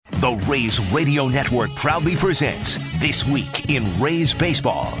The Rays Radio Network proudly presents This Week in Rays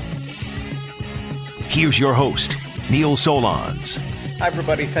Baseball. Here's your host, Neil Solondz. Hi,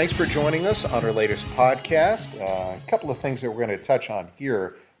 everybody. Thanks for joining us on our latest podcast. A couple of things that we're going to touch on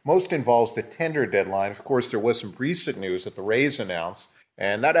here. Most involves the tender deadline. Of course, there was some recent news that the Rays announced,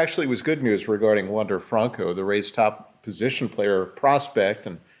 and that actually was good news regarding Wander Franco, the Rays' top position player prospect,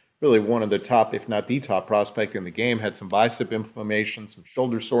 and really one of the top, if not the top prospect in the game. Had some bicep inflammation, some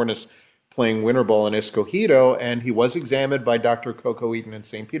shoulder soreness playing winter ball in Escogido, and he was examined by Dr. Coco Eaton in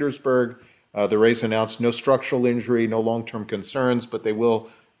St. Petersburg. The Rays announced no structural injury, no long-term concerns, but they will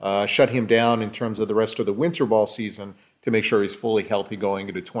shut him down in terms of the rest of the winter ball season to make sure he's fully healthy going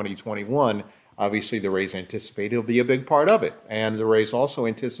into 2021. Obviously, the Rays anticipate he'll be a big part of it. And the Rays also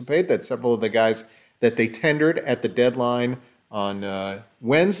anticipate that several of the guys that they tendered at the deadline on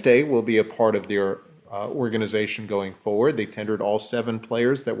Wednesday will be a part of their organization going forward. They tendered all 7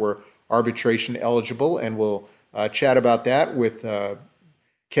 players that were arbitration eligible, and we'll chat about that with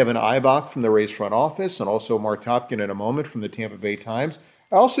Kevin Eibach from the Rays front office and also Mark Topkin in a moment from the Tampa Bay Times.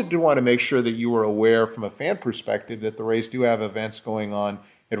 I also do want to make sure that you were aware from a fan perspective that the Rays do have events going on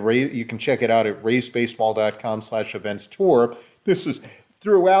at Rays. You can check it out at raysbaseball.com/events tour. This is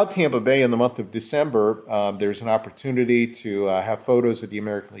throughout Tampa Bay in the month of December. There's an opportunity to have photos of the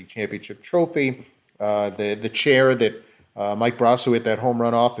American League Championship trophy, the chair that Mike Brasso hit that home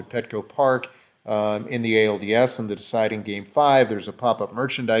run off at Petco Park in the ALDS in the deciding Game 5. There's a pop-up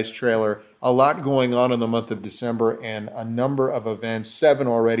merchandise trailer. A lot going on in the month of December and a number of events, 7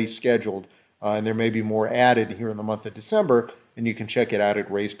 already scheduled, and there may be more added here in the month of December. And you can check it out at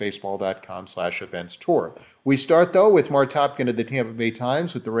raysbaseball.com/events tour. We start, though, with Mark Topkin of the Tampa Bay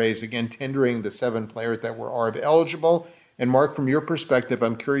Times, with the Rays again tendering the 7 players that were ARB eligible. And Mark, from your perspective,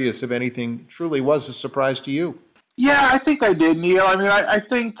 I'm curious if anything truly was a surprise to you. Yeah, I think I did, Neil. I mean, I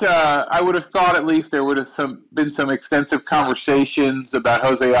think I would have thought at least there would have been some extensive conversations about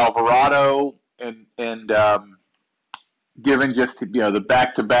Jose Alvarado, and given just the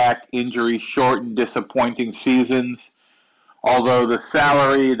back-to-back injury-shortened, disappointing seasons. Although the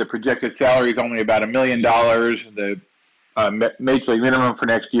projected salary is only about $1 million, the major league minimum for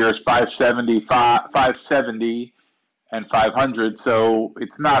next year is $570 and $500. So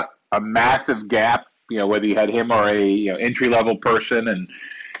it's not a massive gap, whether you had him or a entry-level person, and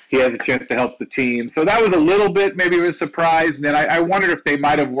he has a chance to help the team. So that was a little bit maybe of a surprise. And then I wondered if they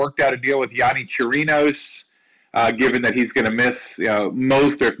might have worked out a deal with Yonny Chirinos, given that he's going to miss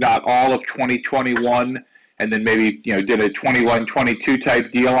most, or if not all, of 2021. And then maybe did a 21-22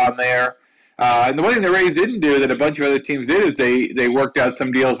 type deal on there. And the one thing the Rays didn't do that a bunch of other teams did is they worked out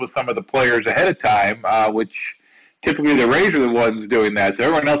some deals with some of the players ahead of time, which typically the Rays are the ones doing that. So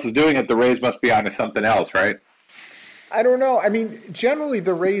everyone else is doing it. The Rays must be on to something else, right? I don't know. I mean, generally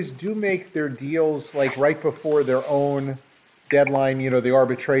the Rays do make their deals like right before their own deadline, the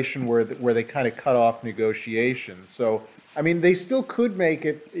arbitration where they kind of cut off negotiations. So I mean, they still could make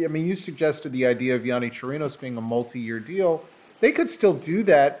it. I mean, you suggested the idea of Yonny Chirinos being a multi-year deal. They could still do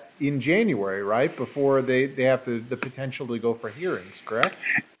that in January, right? Before they have the potential to go for hearings, correct?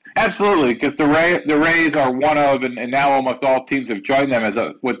 Absolutely, because the Rays are one of, and now almost all teams have joined them as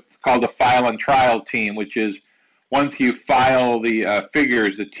what's called a file and trial team, which is once you file the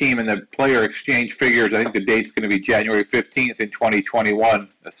figures, the team and the player exchange figures. I think the date's going to be January 15th in 2021,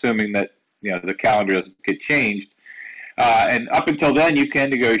 assuming that the calendar doesn't get changed. And up until then, you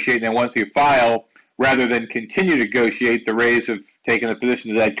can negotiate. And then once you file, rather than continue to negotiate, the Rays have taken the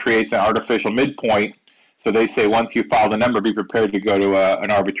position that creates an artificial midpoint. So they say once you file the number, be prepared to go to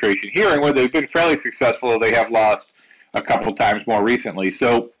an arbitration hearing, where they've been fairly successful. They have lost a couple times more recently.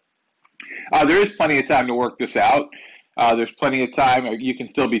 So there is plenty of time to work this out. There's plenty of time. You can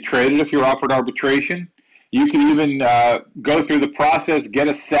still be traded if you're offered arbitration. You can even go through the process, get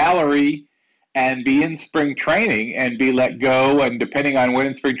a salary, and be in spring training and be let go. And depending on when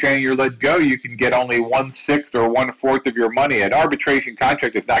in spring training you're let go, you can get only 1/6 or 1/4 of your money. An arbitration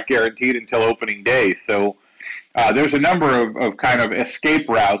contract is not guaranteed until opening day. So there's a number of kind of escape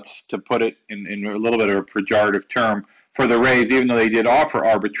routes, to put it in a little bit of a pejorative term, for the Rays, even though they did offer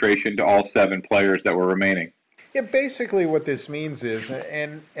arbitration to all 7 players that were remaining. Yeah, basically what this means is,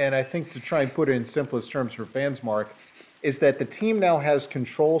 and I think to try and put it in simplest terms for fans, Mark, is that the team now has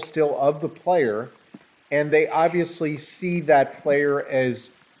control still of the player, and they obviously see that player as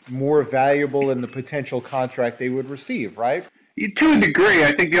more valuable in the potential contract they would receive, right? To a degree.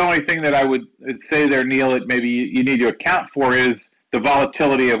 I think the only thing that I would say there, Neil, that maybe you need to account for is the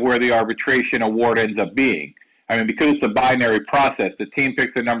volatility of where the arbitration award ends up being. I mean, because it's a binary process, the team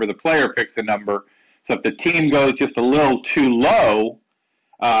picks a number, the player picks a number. So if the team goes just a little too low,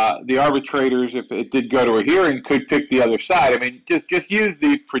 the arbitrators, if it did go to a hearing, could pick the other side. I mean, just use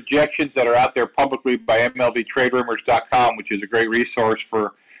the projections that are out there publicly by MLBTradeRumors.com, which is a great resource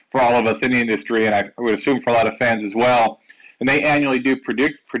for all of us in the industry, and I would assume for a lot of fans as well. And they annually do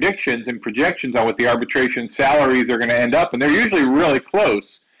predictions and projections on what the arbitration salaries are going to end up, and they're usually really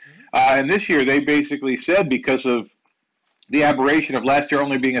close. And this year they basically said, because of the aberration of last year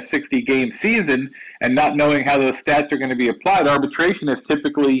only being a 60-game season and not knowing how those stats are going to be applied, arbitration is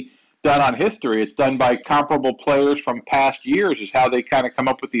typically done on history. It's done by comparable players from past years is how they kind of come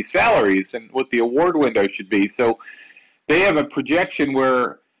up with these salaries and what the award window should be. So they have a projection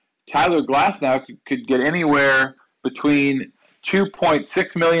where Tyler Glasnow could get anywhere between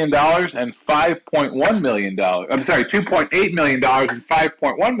 $2.6 million and $5.1 million. I'm sorry, $2.8 million and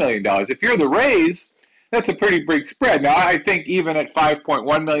 $5.1 million. If you're the Rays, that's a pretty big spread. Now, I think even at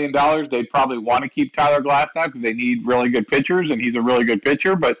 $5.1 million, they'd probably want to keep Tyler Glasnow because they need really good pitchers, and he's a really good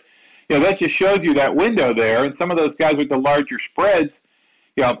pitcher. But, that just shows you that window there. And some of those guys with the larger spreads,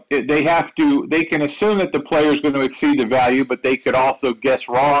 they can assume that the player is going to exceed the value, but they could also guess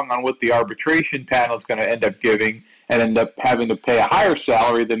wrong on what the arbitration panel is going to end up giving and end up having to pay a higher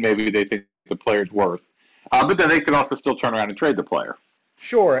salary than maybe they think the player's worth. But then they could also still turn around and trade the player.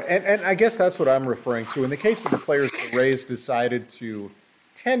 Sure, and I guess that's what I'm referring to. In the case of the players the Rays decided to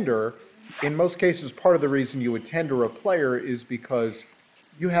tender, in most cases, part of the reason you would tender a player is because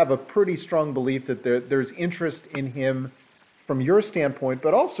you have a pretty strong belief that there's interest in him from your standpoint,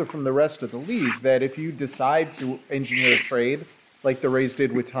 but also from the rest of the league, that if you decide to engineer a trade, like the Rays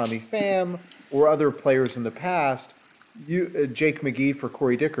did with Tommy Pham or other players in the past, Jake McGee for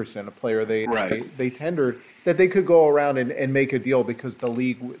Corey Dickerson, a player they tendered, that they could go around and make a deal because the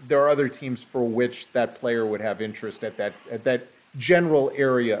league, there are other teams for which that player would have interest at that general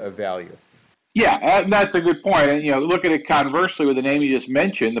area of value. Yeah, that's a good point. And, look at it conversely with the name you just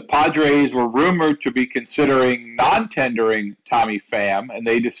mentioned. The Padres were rumored to be considering non-tendering Tommy Pham, and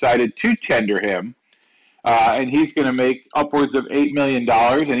they decided to tender him. And he's going to make upwards of $8 million,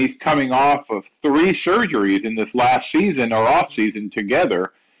 and he's coming off of 3 surgeries in this last season or off season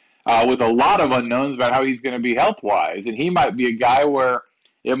together, with a lot of unknowns about how he's going to be health-wise. And he might be a guy where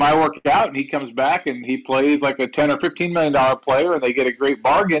it might work out, and he comes back and he plays like a $10 or $15 million player, and they get a great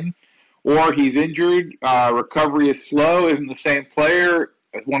bargain. Or he's injured, recovery is slow, isn't the same player.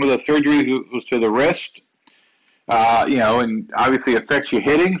 One of the surgeries was to the wrist. And obviously affects your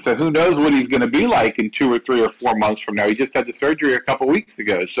hitting. So who knows what he's going to be like in 2 or 3 or 4 months from now. He just had the surgery a couple of weeks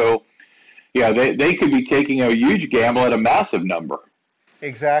ago. So, they could be taking a huge gamble at a massive number.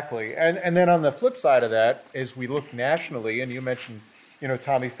 Exactly. And then on the flip side of that, as we look nationally, and you mentioned,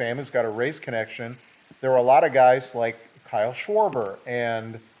 Tommy Pham has got a Rays connection. There are a lot of guys like Kyle Schwarber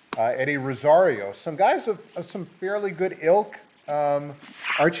and Eddie Rosario, some guys of some fairly good ilk.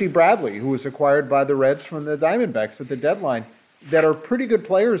 Archie Bradley, who was acquired by the Reds from the Diamondbacks at the deadline, that are pretty good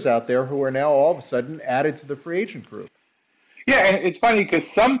players out there who are now all of a sudden added to the free agent group. Yeah, and it's funny because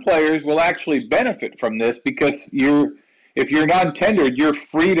some players will actually benefit from this because if you're non-tendered, you're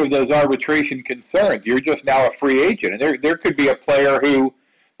freed of those arbitration concerns. You're just now a free agent. And there could be a player who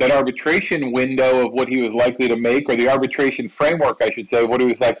that arbitration window of what he was likely to make, or the arbitration framework, I should say, of what he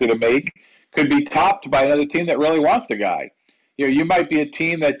was likely to make, could be topped by another team that really wants the guy. You might be a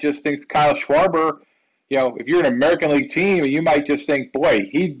team that just thinks Kyle Schwarber, if you're an American League team, you might just think, boy,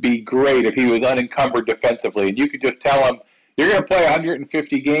 he'd be great if he was unencumbered defensively. And you could just tell him, you're going to play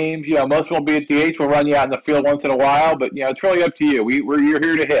 150 games. Most will be at DH. We'll run you out in the field once in a while, but, it's really up to you. You're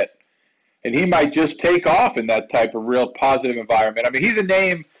here to hit. And he might just take off in that type of real positive environment. I mean, he's a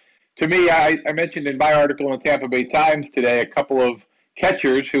name, to me, I mentioned in my article in the Tampa Bay Times today, a couple of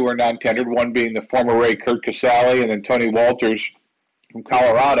catchers who were non-tendered, one being the former Ray Kurt Casale and then Tony Walters from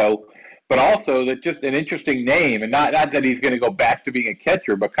Colorado, but also that just an interesting name, and not that he's going to go back to being a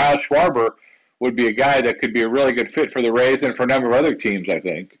catcher, but Kyle Schwarber would be a guy that could be a really good fit for the Rays and for a number of other teams, I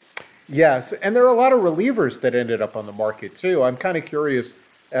think. Yes, and there are a lot of relievers that ended up on the market, too. I'm kind of curious,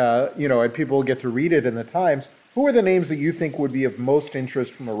 and people get to read it in the Times. Who are the names that you think would be of most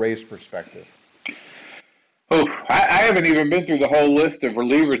interest from a Rays perspective? Oh, I haven't even been through the whole list of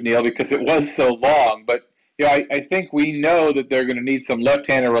relievers, Neil, because it was so long. But I think we know that they're going to need some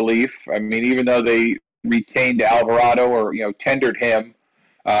left-handed relief. I mean, even though they retained Alvarado or tendered him,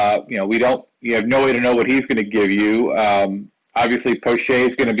 you have no way to know what he's going to give you. Obviously, Poche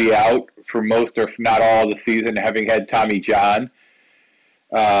is going to be out for most, or if not all, of the season, having had Tommy John.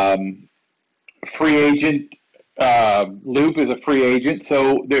 Free agent. Loop is a free agent,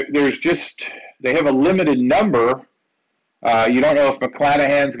 so they have a limited number. You don't know if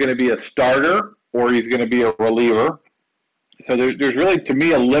McClanahan's going to be a starter or he's going to be a reliever. So there's really, to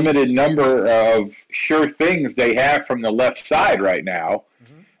me, a limited number of sure things they have from the left side right now.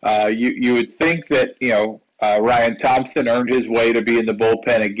 Mm-hmm. You would think that, Ryan Thompson earned his way to be in the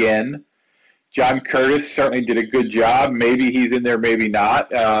bullpen again. John Curtis certainly did a good job. Maybe he's in there, maybe not.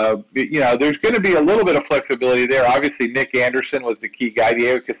 There's going to be a little bit of flexibility there. Obviously, Nick Anderson was the key guy.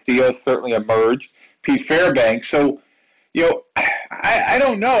 Diego Castillo certainly emerged. Pete Fairbanks. So, I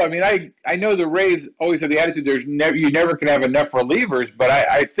don't know. I mean, I know the Rays always have the attitude you never can have enough relievers, but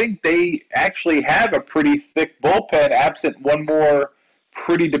I think they actually have a pretty thick bullpen, absent one more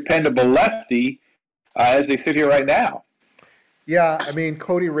pretty dependable lefty as they sit here right now. Yeah, I mean,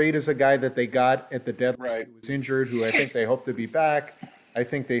 Cody Reed is a guy that they got at the deadline right. who was injured, who I think they hope to be back. I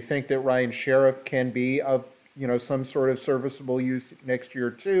think they think that Ryan Sheriff can be of, some sort of serviceable use next year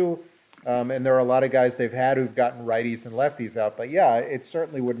too. And there are a lot of guys they've had who've gotten righties and lefties out. But yeah, it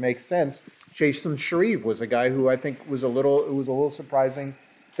certainly would make sense. Jason Shreve was a guy who I think was a little surprising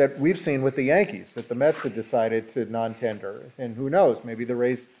that we've seen with the Yankees, that the Mets had decided to non-tender. And who knows, maybe the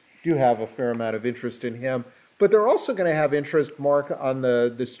Rays do have a fair amount of interest in him. But they're also going to have interest, Mark, on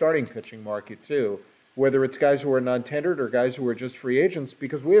the starting pitching market too, whether it's guys who are non-tendered or guys who are just free agents,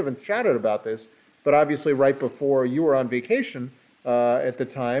 because we haven't chatted about this, but obviously right before you were on vacation at the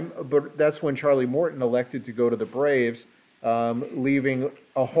time, but that's when Charlie Morton elected to go to the Braves, leaving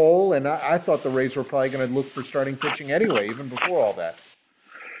a hole, and I thought the Rays were probably going to look for starting pitching anyway, even before all that.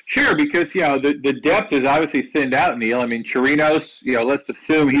 Sure, because, the depth is obviously thinned out, Neil. I mean, Chirinos, let's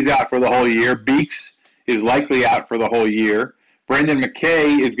assume he's out for the whole year. Beeks is likely out for the whole year. Brendan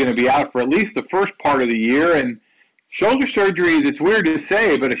McKay is going to be out for at least the first part of the year. And shoulder surgery, it's weird to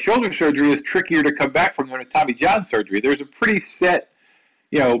say, but a shoulder surgery is trickier to come back from than a Tommy John surgery. There's a pretty set,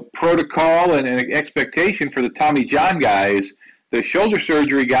 protocol and an expectation for the Tommy John guys. The shoulder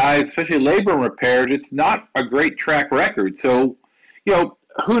surgery guys, especially labrum repairs, it's not a great track record. So,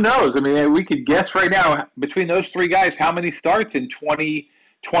 who knows? I mean, we could guess right now between those three guys how many starts in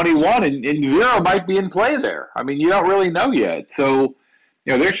 2021, and zero might be in play there. I mean, you don't really know yet. So,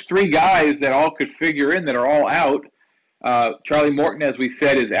 there's three guys that all could figure in that are all out. Charlie Morton, as we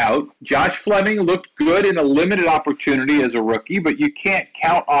said, is out. Josh Fleming looked good in a limited opportunity as a rookie, but you can't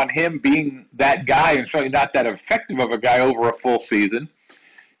count on him being that guy, and certainly not that effective of a guy over a full season.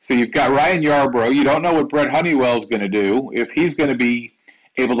 So you've got Ryan Yarbrough. You don't know what Brett Honeywell is going to do, if he's going to be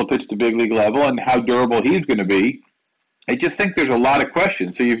able to pitch the big league level and how durable he's going to be. I just think there's a lot of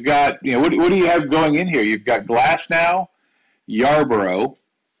questions. So you've got, what do you have going in here? You've got Glasnow, Yarbrough,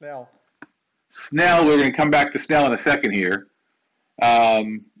 Snell. We're going to come back to Snell in a second here.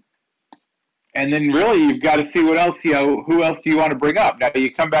 And then really you've got to see what else, who else do you want to bring up? Now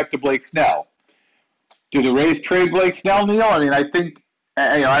you come back to Blake Snell. Do the Rays trade Blake Snell, Neil? I mean, I think,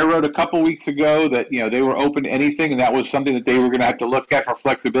 I wrote a couple weeks ago that, they were open to anything, and that was something that they were going to have to look at for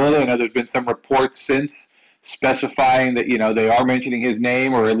flexibility. I know there's been some reports since specifying that, they are mentioning his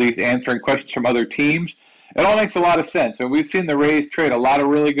name or at least answering questions from other teams. It all makes a lot of sense. And we've seen the Rays trade a lot of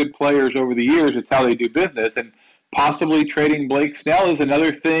really good players over the years. It's how they do business. And possibly trading Blake Snell is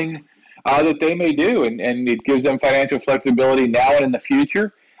another thing that they may do. And it gives them financial flexibility now and in the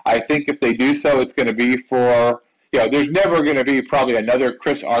future. I think if they do so, it's going to be for, there's never going to be probably another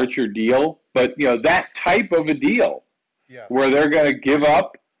Chris Archer deal. But, that type of a deal where they're going to give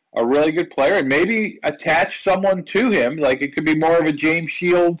up a really good player and maybe attach someone to him. Like it could be more of a James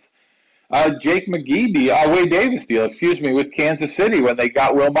Shields, Jake McGee deal, Wade Davis deal, with Kansas City when they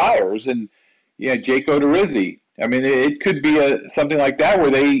got Will Myers and, Jake Odorizzi. I mean, it could be something like that where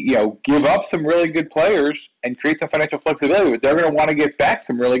they, give up some really good players and create some financial flexibility, but they're going to want to get back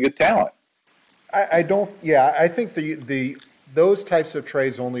some really good talent. I think those types of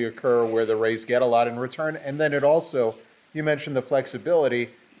trades only occur where the Rays get a lot in return. And then it also, you mentioned the flexibility,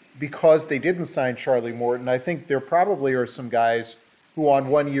 because they didn't sign Charlie Morton. I think there probably are some guys who on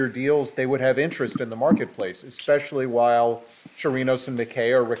one-year deals, they would have interest in the marketplace, especially while Chirinos and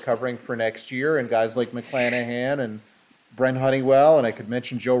McKay are recovering for next year, and guys like McClanahan and Brent Honeywell, and I could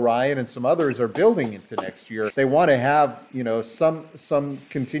mention Joe Ryan and some others are building into next year. They want to have, some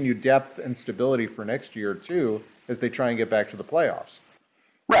continued depth and stability for next year too, as they try and get back to the playoffs.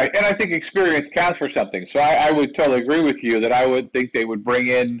 Right, and I think experience counts for something. So I would totally agree with you that I would think they would bring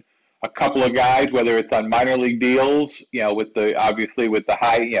in a couple of guys, whether it's on minor league deals, with the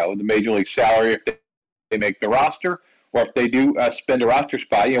high, the major league salary if they make the roster, or if they do spend a roster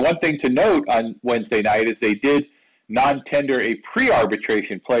spot. One thing to note on Wednesday night is they did non-tender a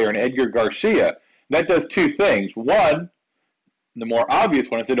pre-arbitration player in Edgar Garcia. That does two things. One, the more obvious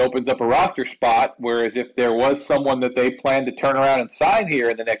one is it opens up a roster spot, whereas if there was someone that they planned to turn around and sign here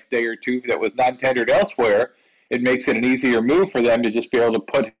in the next day or two that was non-tendered elsewhere, it makes it an easier move for them to just be able to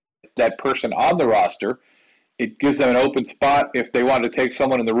put that person on the roster. It gives them an open spot if they want to take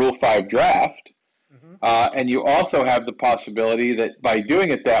someone in the Rule 5 draft. And you also have the possibility that by doing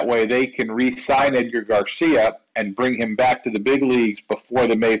it that way, they can re-sign Edgar Garcia and bring him back to the big leagues before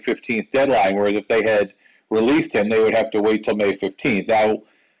the May 15th deadline, whereas if they had released him, they would have to wait till May 15th. Now,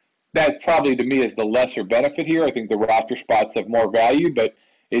 that probably to me is the lesser benefit here. I think the roster spots have more value, but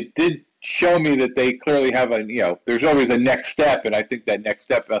it did show me that they clearly have there's always a next step, and I think that next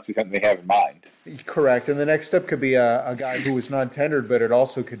step must be something they have in mind. Correct. And the next step could be a guy who is non-tendered, but it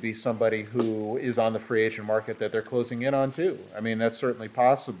also could be somebody who is on the free agent market that they're closing in on too. I mean, that's certainly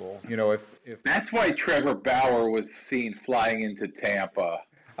possible. If that's why Trevor Bauer was seen flying into Tampa.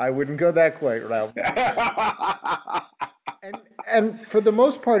 I wouldn't go that quite, Ralph. And for the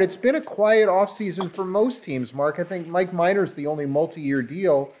most part, it's been a quiet offseason for most teams, Mark. I think Mike Minor's the only multi-year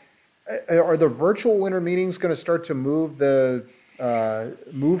deal. Are the virtual winter meetings going to start to move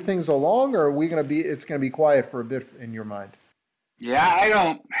things along, or are it's going to be quiet for a bit in your mind? Yeah,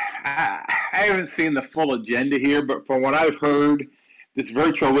 I haven't seen the full agenda here, but from what I've heard, this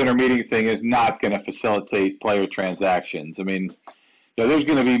virtual winter meeting thing is not going to facilitate player transactions. I mean, there's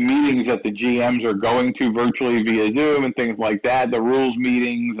going to be meetings that the GMs are going to virtually via Zoom and things like that, the rules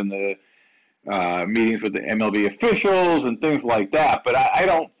meetings and the meetings with the MLB officials and things like that. But I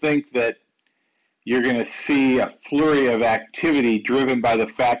don't think that you're going to see a flurry of activity driven by the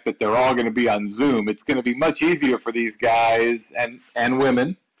fact that they're all going to be on Zoom. It's going to be much easier for these guys and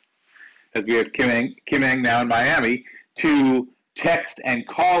women, as we have Kim Ng now in Miami, to text and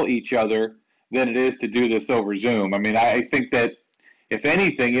call each other than it is to do this over Zoom. I mean, I think that if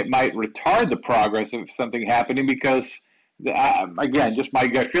anything, it might retard the progress of something happening because, again, just my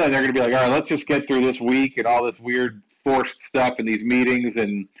gut feeling, they're going to be like, all right, let's just get through this week and all this weird forced stuff in these meetings,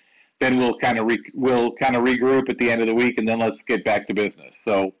 and then we'll kind of regroup at the end of the week, and then let's get back to business.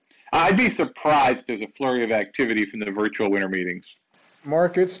 So I'd be surprised if there's a flurry of activity from the virtual winter meetings.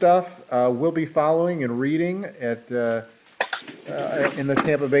 Mark, good stuff. We'll be following and reading in the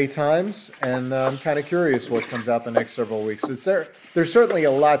Tampa Bay Times, and I'm kind of curious what comes out the next several weeks. There's certainly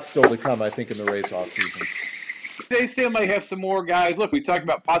a lot still to come, I think, in the Rays offseason. They still might have some more guys. Look, we talked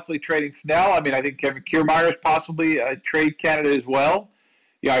about possibly trading Snell. I mean, I think Kevin Kiermaier is possibly a trade candidate as well.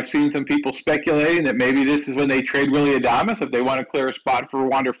 Yeah, I've seen some people speculating that maybe this is when they trade Willy Adames if they want to clear a spot for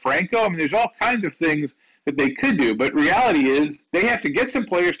Wander Franco. I mean, there's all kinds of things that they could do, but reality is they have to get some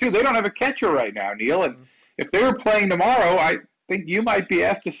players too. They don't have a catcher right now, Neil, and if they were playing tomorrow, I think you might be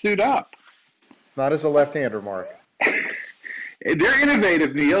asked to suit up. Not as a left-hander, Mark. They're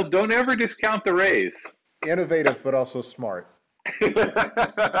innovative, Neil. Don't ever discount the Rays. Innovative, but also smart. Thanks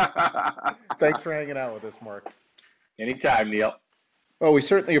for hanging out with us, Mark. Anytime, Neil. Well, we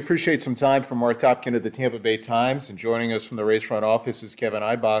certainly appreciate some time from Mark Topkin of the Tampa Bay Times, and joining us from the Rays front office is Kevin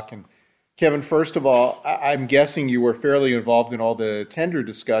Eibach. And Kevin, first of all, I'm guessing you were fairly involved in all the tender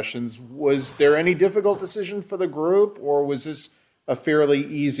discussions. Was there any difficult decision for the group, or was this a fairly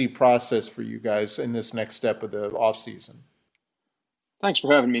easy process for you guys in this next step of the offseason? Thanks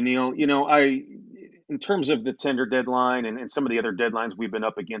for having me, Neil. In terms of the tender deadline and some of the other deadlines we've been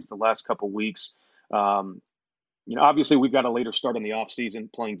up against the last couple of weeks, obviously we've got a later start in the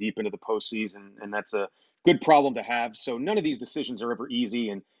offseason, playing deep into the postseason, and that's a good problem to have. So none of these decisions are ever easy,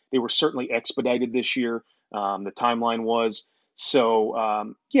 and they were certainly expedited this year. The timeline was. So,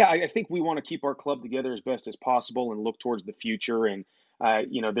 I think we want to keep our club together as best as possible and look towards the future. And,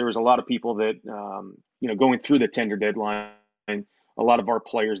 there was a lot of people that, going through the tender deadline, a lot of our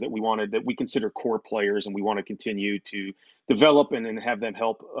players that we consider core players, and we want to continue to develop and have them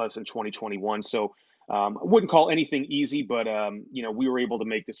help us in 2021. So I wouldn't call anything easy, but, we were able to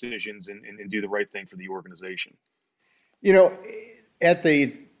make decisions and do the right thing for the organization. At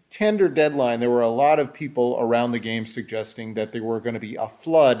the tender deadline, there were a lot of people around the game suggesting that there were going to be a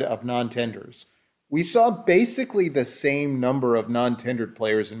flood of non-tenders. We saw basically the same number of non-tendered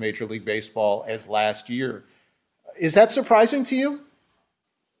players in Major League Baseball as last year. Is that surprising to you?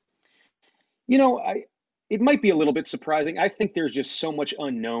 It might be a little bit surprising. I think there's just so much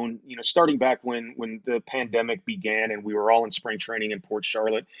unknown, starting back when the pandemic began and we were all in spring training in Port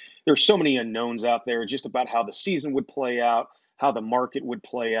Charlotte. There's so many unknowns out there just about how the season would play out, how the market would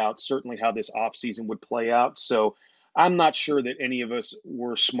play out, certainly how this offseason would play out. So I'm not sure that any of us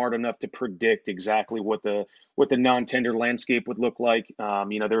were smart enough to predict exactly what the non-tender landscape would look like.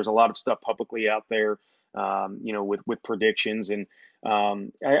 There's a lot of stuff publicly out there, with predictions. And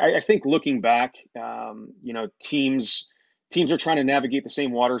I think looking back, teams teams are trying to navigate the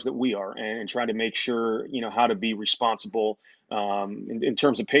same waters that we are, and trying to make sure, how to be responsible in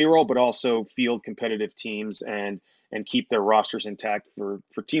terms of payroll, but also field competitive teams and keep their rosters intact for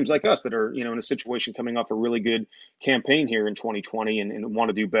teams like us that are, in a situation coming off a really good campaign here in 2020 and want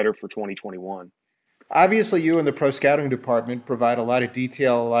to do better for 2021. Obviously, you and the pro scouting department provide a lot of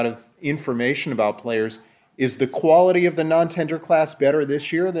detail, a lot of information about players. Is the quality of the non-tender class better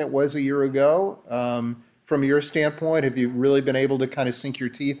this year than it was a year ago? From your standpoint, have you really been able to kind of sink your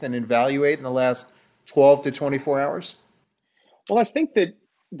teeth and evaluate in the last 12 to 24 hours? Well, I think that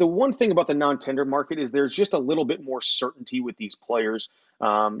the one thing about the non-tender market is there's just a little bit more certainty with these players.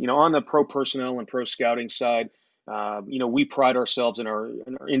 On the pro personnel and pro scouting side, we pride ourselves in our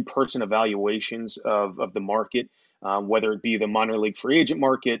in-person evaluations of the market, whether it be the minor league free agent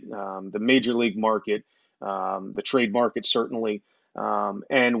market, the major league market, the trade market, certainly.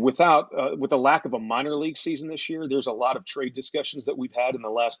 And with the lack of a minor league season this year, there's a lot of trade discussions that we've had in the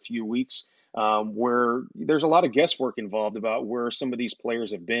last few weeks, where there's a lot of guesswork involved about where some of these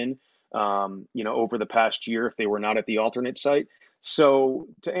players have been, over the past year if they were not at the alternate site. So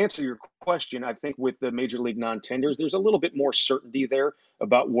to answer your question, I think with the major league non-tenders, there's a little bit more certainty there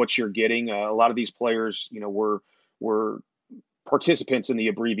about what you're getting. A lot of these players, were participants in the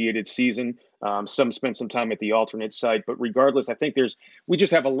abbreviated season. Some spent some time at the alternate site, but regardless, I think we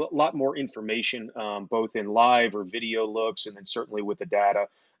just have a lot more information, both in live or video looks, and then certainly with the data,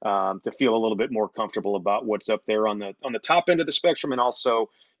 to feel a little bit more comfortable about what's up there on the top end of the spectrum, and also,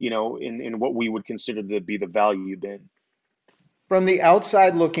 in what we would consider to be the value bin. From the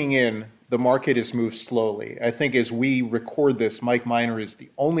outside looking in, the market has moved slowly. I think as we record this, Mike Minor is the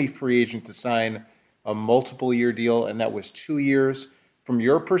only free agent to sign a multiple year deal, and that was 2 years. From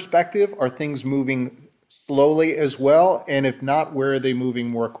your perspective, are things moving slowly as well? And if not, where are they moving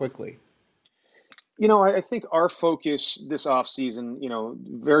more quickly? I think our focus this offseason,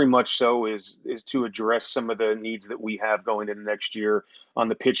 very much so is to address some of the needs that we have going into next year on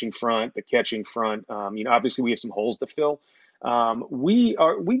the pitching front, the catching front. Obviously we have some holes to fill. We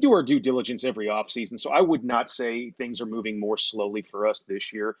do our due diligence every offseason, so I would not say things are moving more slowly for us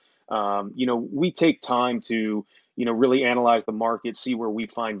this year. We take time to, really analyze the market, see where we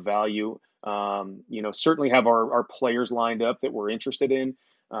find value. Certainly have our players lined up that we're interested in.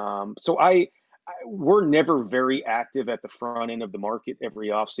 We're never very active at the front end of the market every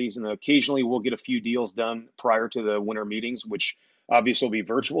offseason. Occasionally we'll get a few deals done prior to the winter meetings, which obviously will be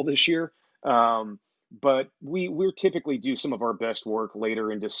virtual this year. But we're typically do some of our best work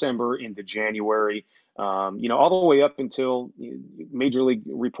later in December into January, all the way up until major league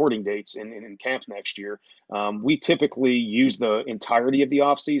reporting dates in camp next year. We typically use the entirety of the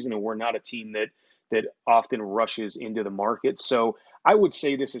offseason, and we're not a team that often rushes into the market. So I would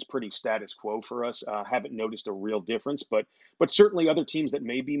say this is pretty status quo for us. Haven't noticed a real difference, but certainly other teams that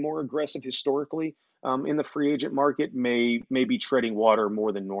may be more aggressive historically in the free agent market may be treading water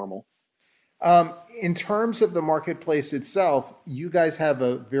more than normal. In terms of the marketplace itself, you guys have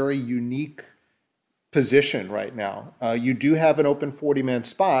a very unique position right now. You do have an open 40-man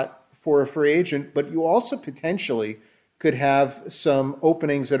spot for a free agent, but you also potentially could have some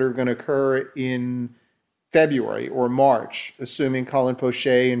openings that are going to occur in February or March, assuming Colin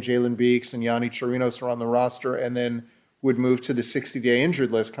Poche and Jalen Beeks and Yanni Chirinos are on the roster and then would move to the 60-day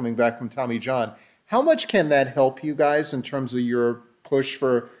injured list coming back from Tommy John. How much can that help you guys in terms of your push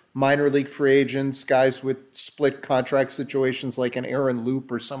for minor league free agents, guys with split contract situations like an Aaron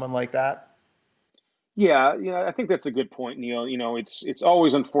Loop or someone like that? Yeah, I think that's a good point, Neil. It's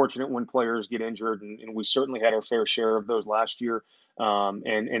always unfortunate when players get injured, and we certainly had our fair share of those last year.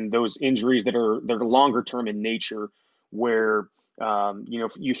 And those injuries that are longer term in nature, where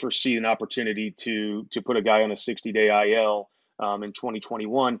if you foresee an opportunity to put a guy on a 60-day IL in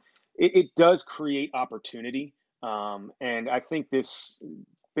 2021, it does create opportunity. And I think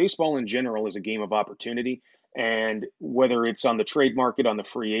baseball in general is a game of opportunity. And whether it's on the trade market, on the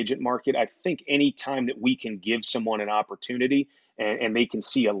free agent market, I think any time that we can give someone an opportunity and they can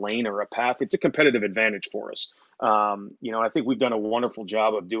see a lane or a path, it's a competitive advantage for us. I think we've done a wonderful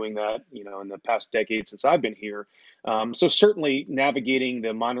job of doing that, in the past decade since I've been here. So certainly navigating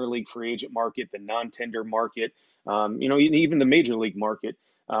the minor league free agent market, the non-tender market, even the major league market.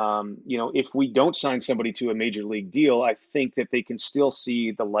 If we don't sign somebody to a major league deal, I think that they can still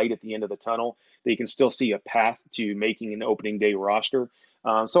see the light at the end of the tunnel. They can still see a path to making an opening day roster.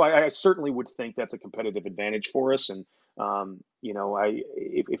 So I certainly would think that's a competitive advantage for us. And,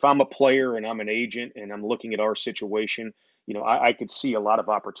 if I'm a player and I'm an agent and I'm looking at our situation, I could see a lot of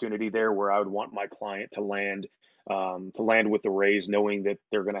opportunity there where I would want my client to land with the Rays, knowing that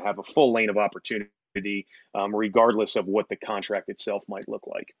they're going to have a full lane of opportunity regardless of what the contract itself might look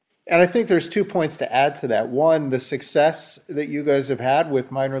like. And I think there's 2 points to add to that. One, the success that you guys have had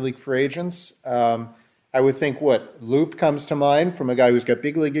with minor league free agents. I would think Loop comes to mind from a guy who's got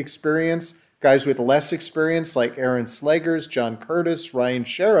big league experience, guys with less experience like Aaron Slegers, John Curtis, Ryan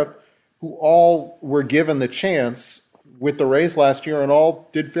Sheriff, who all were given the chance with the Rays last year and all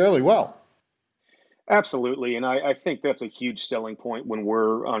did fairly well. Absolutely. And I think that's a huge selling point when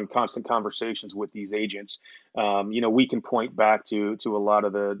we're on constant conversations with these agents. We can point back to a lot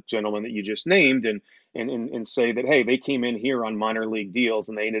of the gentlemen that you just named and say that, hey, they came in here on minor league deals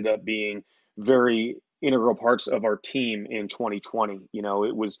and they ended up being very integral parts of our team in 2020.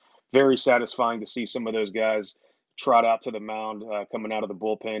 It was very satisfying to see some of those guys trot out to the mound coming out of the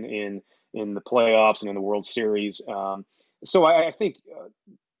bullpen in the playoffs and in the World Series. So I think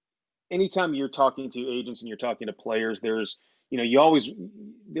anytime you're talking to agents and you're talking to players, there's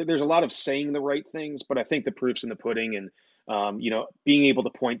a lot of saying the right things, but I think the proof's in the pudding, and being able to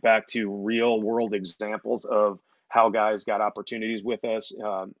point back to real world examples of how guys got opportunities with us,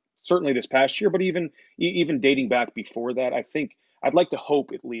 certainly this past year, but even dating back before that. I think I'd like to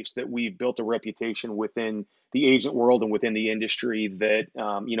hope at least that we've built a reputation within the agent world and within the industry that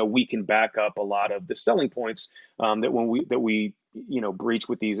we can back up a lot of the selling points that we breach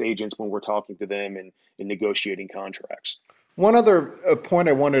with these agents when we're talking to them and negotiating contracts. One other point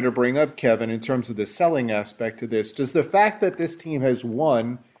I wanted to bring up, Kevin, in terms of the selling aspect of this, does the fact that this team has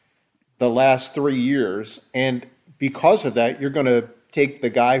won the last 3 years, and because of that, you're going to take the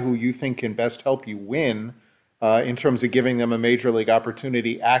guy who you think can best help you win in terms of giving them a major league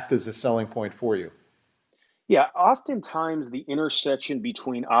opportunity, act as a selling point for you? Yeah, oftentimes the intersection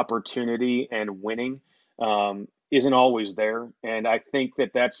between opportunity and winning isn't always there. And I think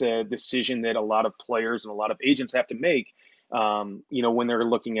that that's a decision that a lot of players and a lot of agents have to make, when they're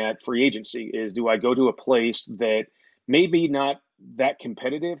looking at free agency is, do I go to a place that maybe not that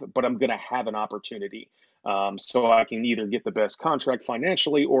competitive, but I'm going to have an opportunity? So I can either get the best contract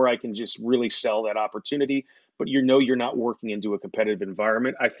financially, or I can just really sell that opportunity, but you're not working into a competitive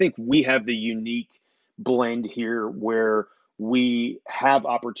environment. I think we have the unique blend here where we have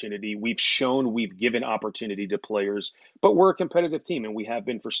opportunity. We've shown we've given opportunity to players, but we're a competitive team and we have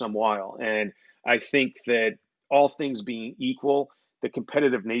been for some while. And I think that all things being equal, the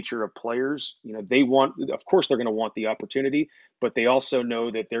competitive nature of players, of course, they're going to want the opportunity, but they also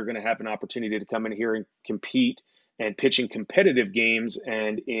know that they're going to have an opportunity to come in here and compete and pitch in competitive games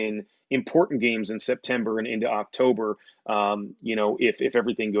and in important games in September and into October, if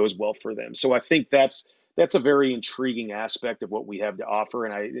everything goes well for them. So I think that's a very intriguing aspect of what we have to offer.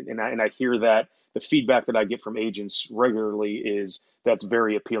 And I hear that the feedback that I get from agents regularly is that's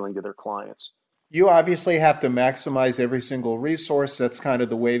very appealing to their clients. You obviously have to maximize every single resource. That's kind of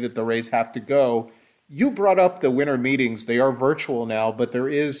the way that the Rays have to go. You brought up the winter meetings. They are virtual now, but there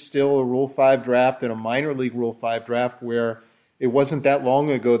is still a Rule 5 draft and a minor league Rule 5 draft where it wasn't that long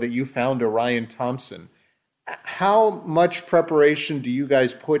ago that you found a Ryan Thompson. How much preparation do you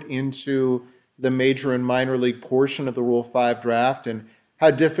guys put into the major and minor league portion of the Rule 5 draft, and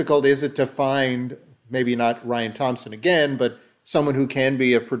how difficult is it to find, maybe not Ryan Thompson again, but someone who can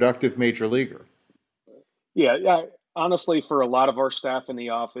be a productive major leaguer? Yeah. Honestly, for a lot of our staff in the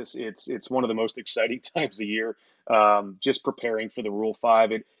office, it's one of the most exciting times of year. Just preparing for the Rule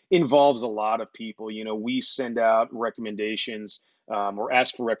 5. It involves a lot of people. We send out recommendations, or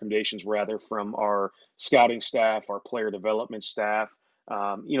ask for recommendations rather, from our scouting staff, our player development staff.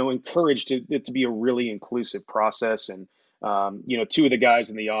 Encouraged it to be a really inclusive process. And two of the guys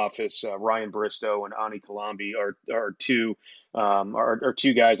in the office, Ryan Bristow and Ani Kalambi, are two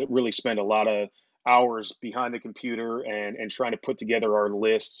guys that really spend a lot of hours behind the computer and trying to put together our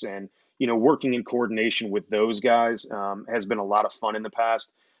lists, and working in coordination with those guys has been a lot of fun in the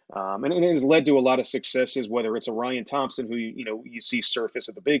past, and it has led to a lot of successes, whether it's a Ryan Thompson who you see surface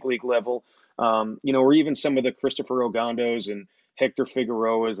at the big league level, or even some of the Christopher Ogandos and Hector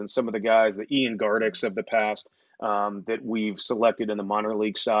Figueroas and some of the guys, the Ian Gardicks of the past, that we've selected in the minor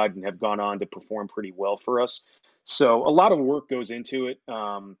league side and have gone on to perform pretty well for us. So a lot of work goes into it,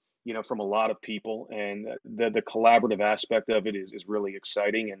 from a lot of people, and the collaborative aspect of it is really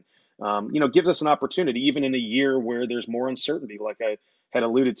exciting, and gives us an opportunity, even in a year where there's more uncertainty, like I had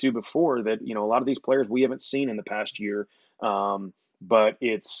alluded to before, that a lot of these players we haven't seen in the past year, but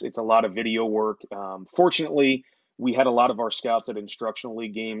it's a lot of video work. Fortunately, we had a lot of our scouts at instructional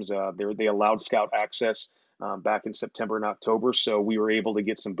league games. They allowed scout access back in September and October, so we were able to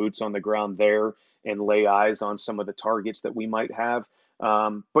get some boots on the ground there and lay eyes on some of the targets that we might have.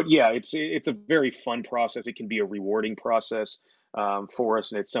 But yeah, it's a very fun process. It can be a rewarding process. for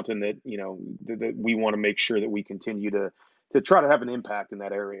us, and it's something that that we want to make sure that we continue to try to have an impact in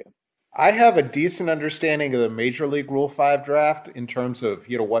that area. I have a decent understanding of the Major League Rule 5 draft in terms of,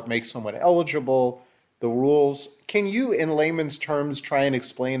 what makes someone eligible, the rules. Can you, in layman's terms, try and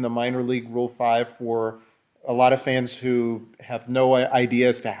explain the Minor League Rule 5 for a lot of fans who have no idea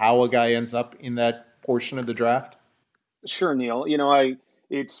as to how a guy ends up in that portion of the draft? Sure, Neil.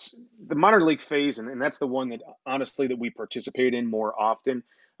 It's the minor league phase, and that's the one that honestly that we participate in more often.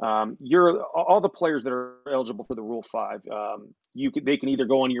 You're all the players that are eligible for the Rule 5. They can either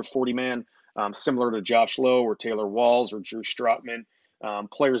go on your 40-man, similar to Josh Lowe or Taylor Walls or Drew Strotman,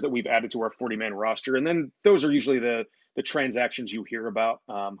 players that we've added to our 40-man roster, and then those are usually the transactions you hear about,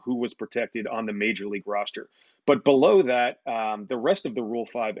 who was protected on the major league roster. But below that, the rest of the Rule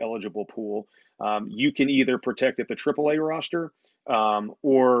 5 eligible pool, you can either protect at the AAA roster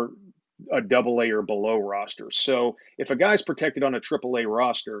or a AA or below roster. So if a guy's protected on a AAA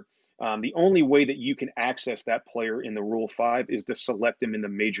roster, the only way that you can access that player in the Rule 5 is to select him in the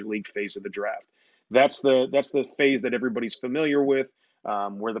major league phase of the draft. That's the phase that everybody's familiar with,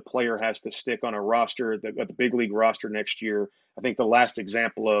 where the player has to stick on a roster at the big league roster next year. I think the last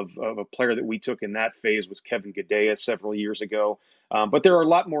example of a player that we took in that phase was Kevin Gadea several years ago. But there are a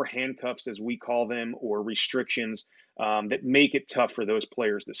lot more handcuffs, as we call them, or restrictions that make it tough for those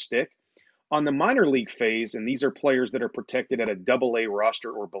players to stick. On the minor league phase, and these are players that are protected at a AA roster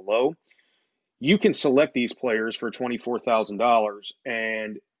or below, you can select these players for $24,000,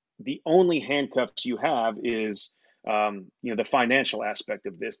 and the only handcuffs you have is the financial aspect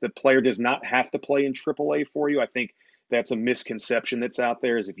of this. The player does not have to play in AAA for you. I think that's a misconception that's out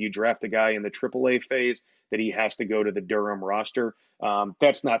there, is if you draft a guy in the AAA phase that he has to go to the Durham roster.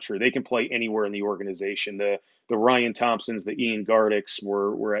 That's not true. They can play anywhere in the organization. The Ryan Thompsons, the Ian Gardicks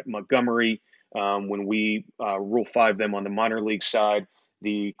were at Montgomery when we Rule 5 them on the minor league side.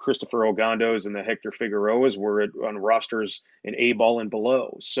 The Christopher Ogandos and the Hector Figueroas were on rosters in A-ball and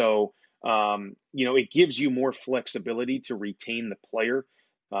below. So, it gives you more flexibility to retain the player.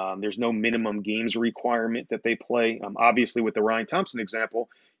 There's no minimum games requirement that they play. Obviously, with the Ryan Thompson example,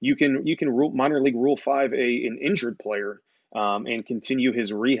 you can minor league Rule 5 an injured player and continue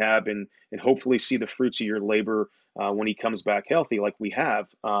his rehab and hopefully see the fruits of your labor when he comes back healthy, like we have.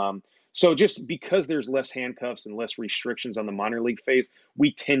 So just because there's less handcuffs and less restrictions on the minor league phase,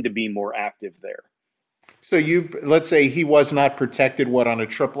 we tend to be more active there. So let's say he was not protected, on a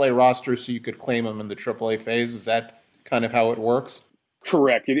AAA roster, so you could claim him in the AAA phase. Is that kind of how it works?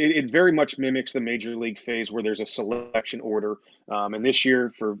 Correct. It very much mimics the major league phase where there's a selection order. And this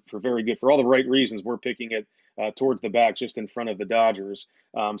year, for all the right reasons, we're picking it towards the back, just in front of the Dodgers.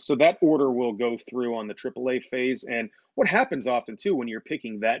 So that order will go through on the AAA phase. And what happens often, too, when you're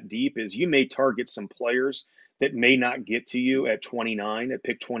picking that deep is you may target some players that may not get to you at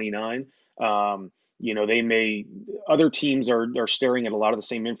pick 29. Other teams are staring at a lot of the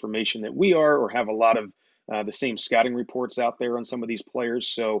same information that we are, or have a lot of the same scouting reports out there on some of these players.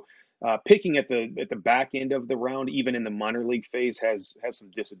 So picking at the back end of the round, even in the minor league phase, has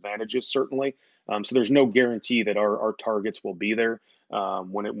some disadvantages, certainly. So there's no guarantee that our targets will be there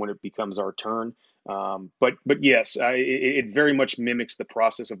when it becomes our turn. But yes, it very much mimics the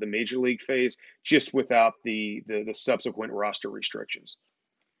process of the major league phase, just without the subsequent roster restrictions.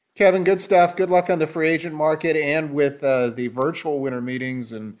 Kevin, good stuff. Good luck on the free agent market and with the virtual winter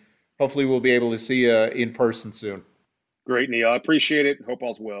meetings, and hopefully we'll be able to see you in person soon. Great, Neil. I appreciate it. Hope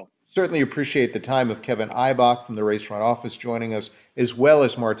all's well. Certainly appreciate the time of Kevin Eibach from the Race Front Office joining us, as well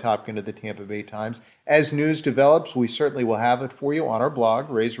as Mark Topkin of the Tampa Bay Times. As news develops, we certainly will have it for you on our blog,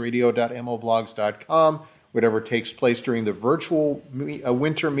 raysradio.mlblogs.com. Whatever takes place during the virtual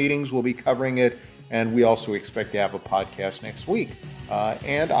winter meetings, we'll be covering it, and we also expect to have a podcast next week.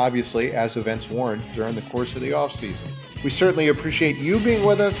 And obviously, as events warrant, during the course of the offseason. We certainly appreciate you being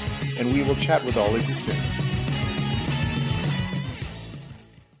with us, and we will chat with all of you soon.